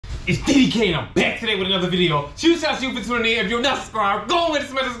It's DDK and I'm back today with another video. Huge shout out to you for tuning in. If you're not subscribed, go ahead and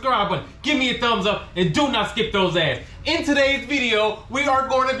smash the subscribe button. Give me a thumbs up and do not skip those ads. In today's video, we are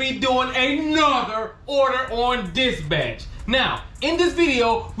going to be doing another order on dispatch. Now, in this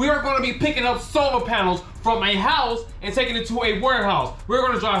video, we are going to be picking up solar panels from a house and taking it to a warehouse. We're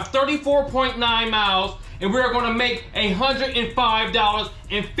going to drive 34.9 miles and we're going to make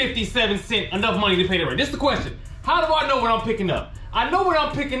 $105.57, enough money to pay the rent. This is the question. How do I know what I'm picking up? I know what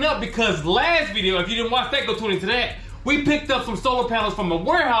I'm picking up because last video, if you didn't watch that, go tune into that. We picked up some solar panels from a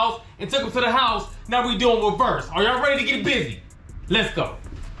warehouse and took them to the house. Now we doing reverse. Are y'all ready to get busy? Let's go.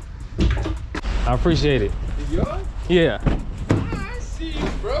 I appreciate it. Is yours? Yeah. I see you,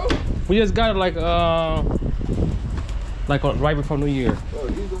 bro. We just got it like right before New Year. Oh,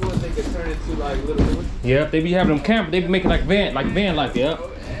 these the ones they can turn into like little ones? Yep, they be having them camper. They be making like van life, yeah. Oh,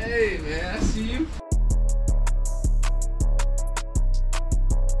 hey man, I see you.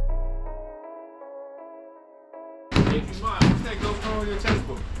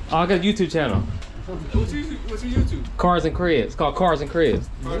 I got a YouTube channel. What's your YouTube? Cars and Cribs. It's called Cars and Cribs.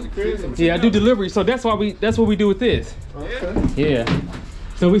 Cars and Cribs? Yeah, I do deliveries, so that's what we do with this. Okay. Yeah.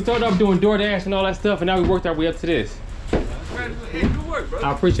 So we started off doing DoorDash and all that stuff, and now we worked our way up to this. Hey, good work, brother.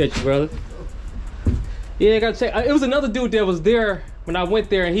 I appreciate you, brother. Yeah, I gotta check. It was another dude that was there when I went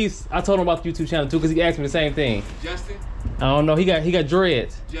there, and I told him about the YouTube channel too, because he asked me the same thing. Justin? I don't know. He got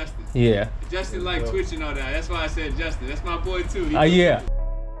dreads. Justin. Yeah. Justin like Twitch and all that. That's why I said Justin. That's my boy too. Yeah.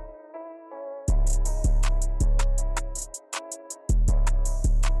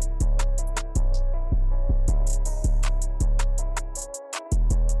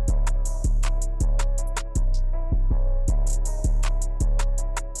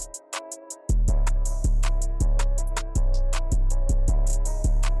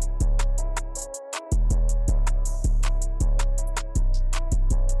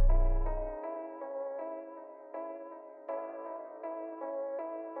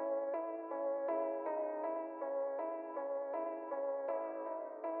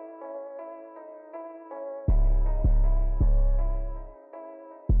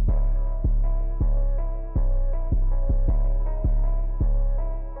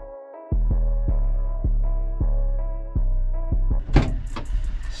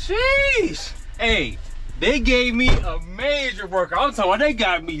 Sheesh! Hey, they gave me a major workout. I'm talking about they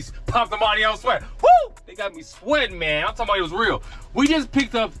got me pumped them out of sweat. Woo! They got me sweating, man. I'm talking about it was real. We just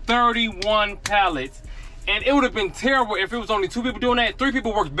picked up 31 pallets, and it would have been terrible if it was only 2 people doing that. 3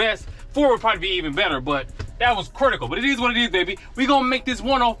 people worked best. 4 would probably be even better, but that was critical. But it is what it is, baby. We gonna make this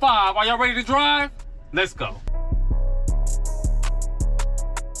 105. Are y'all ready to drive? Let's go.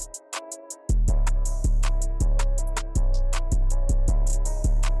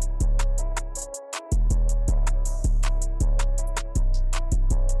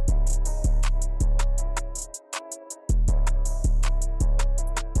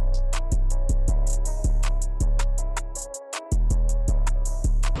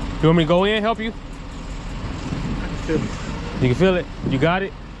 You want me to go in, help you? I can feel it. You can feel it? You got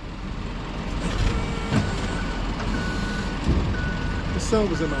it? The sun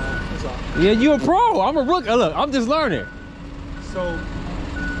was in my eye, that's all. Yeah, you a pro. I'm a rookie. Look, I'm just learning. So,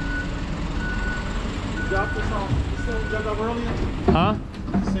 you dropped this off, the same dropped off earlier? Huh?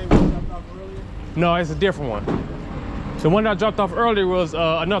 The same one dropped off earlier? No, it's a different one. The one that I dropped off earlier was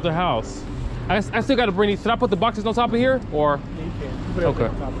another house. I still got to bring these. Should I put the boxes on top of here, or? Yeah, you can. You put everything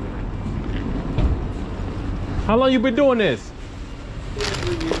on top of it. How long you been doing this?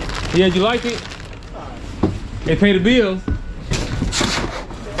 3 years. Yeah, you like it? Alright. They pay the bills.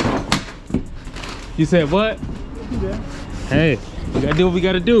 You said what? Yeah. Hey, we gotta do what we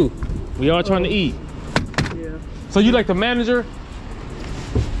gotta do. We all trying to eat. Yeah. So you like the manager?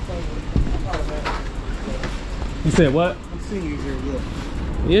 You said what? I'm seeing you here, yeah.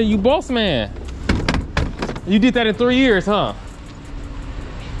 Yeah, you boss man. You did that in 3 years, huh?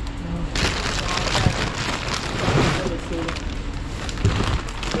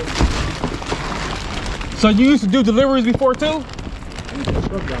 So you used to do deliveries before too?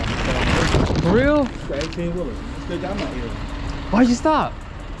 For real? 18-wheeler. Still got my ear. Why'd you stop?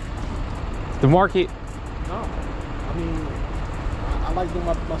 The market? No. I mean, I like doing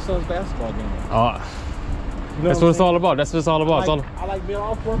my son's basketball game. You know That's what it's all about. That's what it's all about. I like being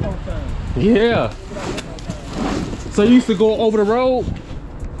off work on time. Yeah. So you used to go over the road?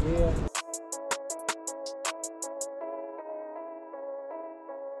 Yeah.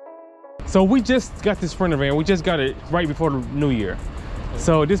 So we just got this Sprinter van. We just got it right before the New Year.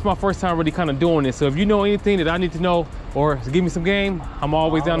 So this is my first time really kind of doing this. So if you know anything that I need to know or give me some game, I'm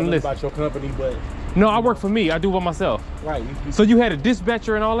always down the list. About your company, but No, I work for me. I do it by myself. Right. So you had a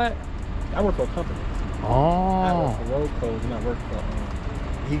dispatcher and all that? I work for a company. Oh. I work for Road Codes and I work for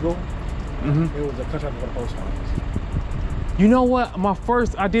Eagle. Mm-hmm. It was a contract for the post office. You know what?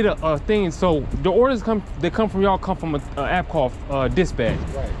 I did a thing. So the orders come from y'all come from an app called Dispatch.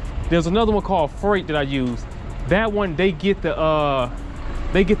 Right. There's another one called Freight that I use. That one they get the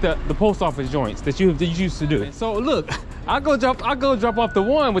post office joints that you used to do. So look, I go drop off the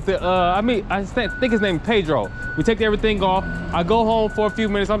one with the I think his name is Pedro. We take everything off. I go home for a few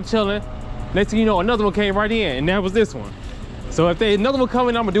minutes. I'm chilling. Next thing you know, another one came right in, and that was this one. So if there's another one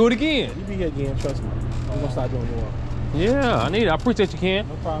coming, I'm gonna do it again. You be here again, trust me. I'm gonna start doing more. Yeah, I need it. I appreciate you, Ken.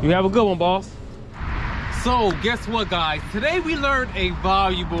 No problem. You have a good one, boss. So guess what, guys? Today we learned a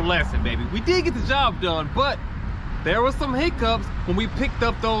valuable lesson, baby. We did get the job done, but there were some hiccups when we picked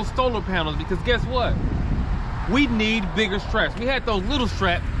up those solar panels, because guess what? We need bigger straps. We had those little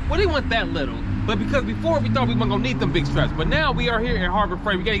straps. Well, they weren't that little, but because before we thought we weren't gonna need them big straps, but now we are here in Harbor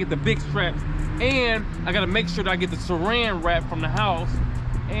Freight. We gotta get the big straps, and I gotta make sure that I get the saran wrap from the house.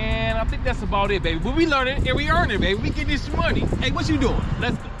 And I think that's about it, baby. But we learn it and we earn it, baby. We get this money. Hey, what you doing?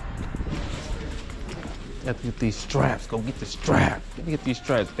 Let's go. Got to get these straps. Go get the strap. Get these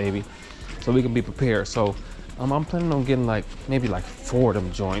straps, baby, so we can be prepared. So I'm planning on getting maybe 4 of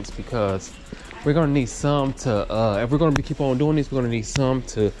them joints, because we're gonna need some to if we're gonna keep on doing this, we're gonna need some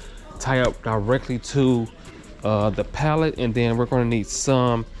to tie up directly to the pallet, and then we're gonna need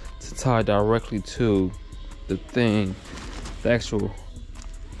some to tie directly to the thing, the actual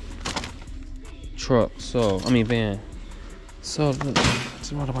truck. So I mean van. So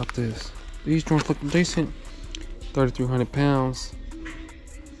what about this? These joints look decent. 3,300 pounds.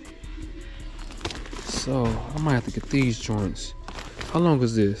 So I might have to get these joints. How long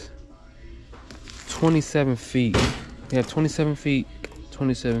is this? 27 feet. Yeah, 27 feet.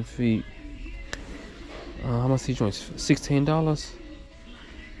 27 feet. How much these joints? $16.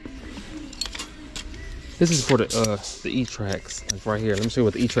 This is for the E-Trax. It's right here. Let me show you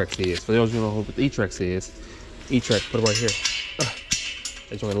what the E-Trax is. For those of you who know what the E-Trax is, E-Trax, put it right here.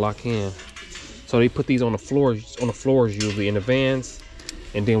 They joint lock in. So they put these on the floors usually in the vans,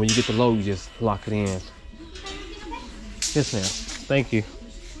 and then when you get the load, you just lock it in. Yes, ma'am. Thank you.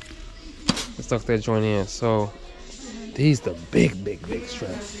 Let's tuck that joint in. So these the big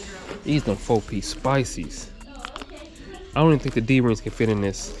straps. These them 4-piece spicies. I don't even think the D-rings can fit in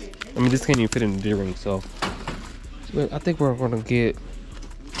this. I mean, this can't even fit in the D-ring. So I think we're gonna get.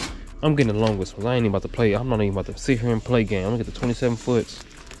 I'm getting the longest one. I ain't even about to play. I'm not even about to sit here and play game. I'm gonna get the 27 foots.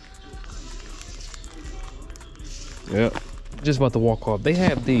 Yep. Just about to walk off. They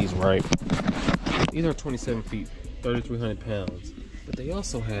have these, right? These are 27 feet, 3,300 pounds. But they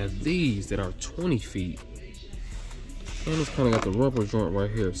also have these that are 20 feet. And it's kind of got the rubber joint right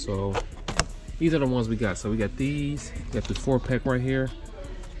here. So these are the ones we got. So we got these. We got this 4-pack right here.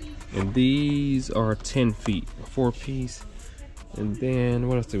 And these are 10 feet, a 4-piece. And then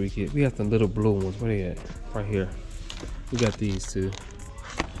what else did we get? We got the little blue ones. Where they at? Right here. We got these too.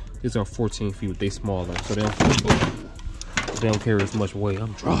 These are 14 feet, but they smaller. So they don't carry as much weight.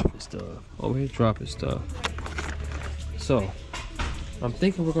 I'm dropping stuff. Over here dropping stuff. So I'm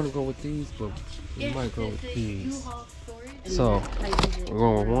thinking we're gonna go with these, but we might go with these. So we're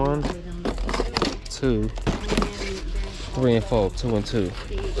going with 1, 2, 3, and 4. 2 and 2.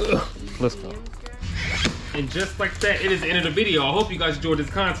 Ugh. Let's go. And just like that, it is the end of the video. I hope you guys enjoyed this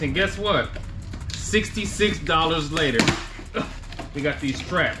content. Guess what? $66 later. We got these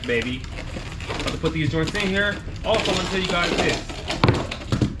straps, baby. About to put these joints in here. Also, I want to tell you guys this.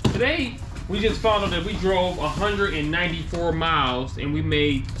 Today, we just found out that we drove 194 miles and we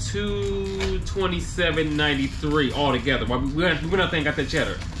made $227.93 all together. We went out there and got that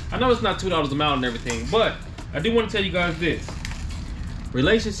cheddar. I know it's not $2 a mile and everything, but I do want to tell you guys this.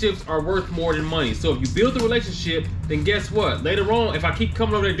 Relationships are worth more than money. So if you build a relationship, then guess what? Later on, if I keep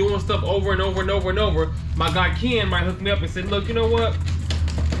coming over there doing stuff over and over and over and over, my guy Ken might hook me up and say, look, you know what?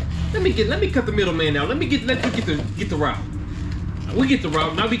 Let me cut the middleman out. Let me get the route. We get the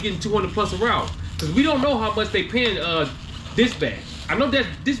route. Now we getting 200 plus a route. Because we don't know how much they paying dispatch. I know that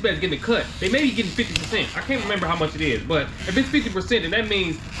dispatch getting a cut. They may be getting 50%. I can't remember how much it is, but if it's 50%, then that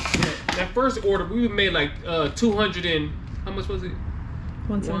means that first order we made like 200 and how much was it?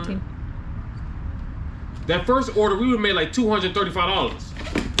 117. That first order we would have made like $235.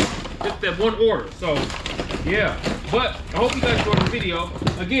 Just that one order. So yeah. But I hope you guys enjoyed the video.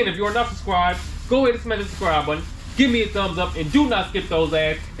 Again, if you're not subscribed, go ahead and smash the subscribe button. Give me a thumbs up and do not skip those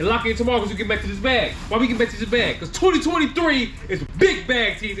ads. And lock in tomorrow because we get back to this bag. Why we get back to this bag? Because 2023 is big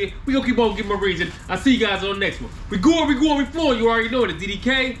bag season. We gonna keep on giving my reason. I'll see you guys on the next one. We flowing. You already know it. It's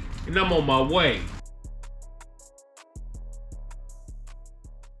DDK, and I'm on my way.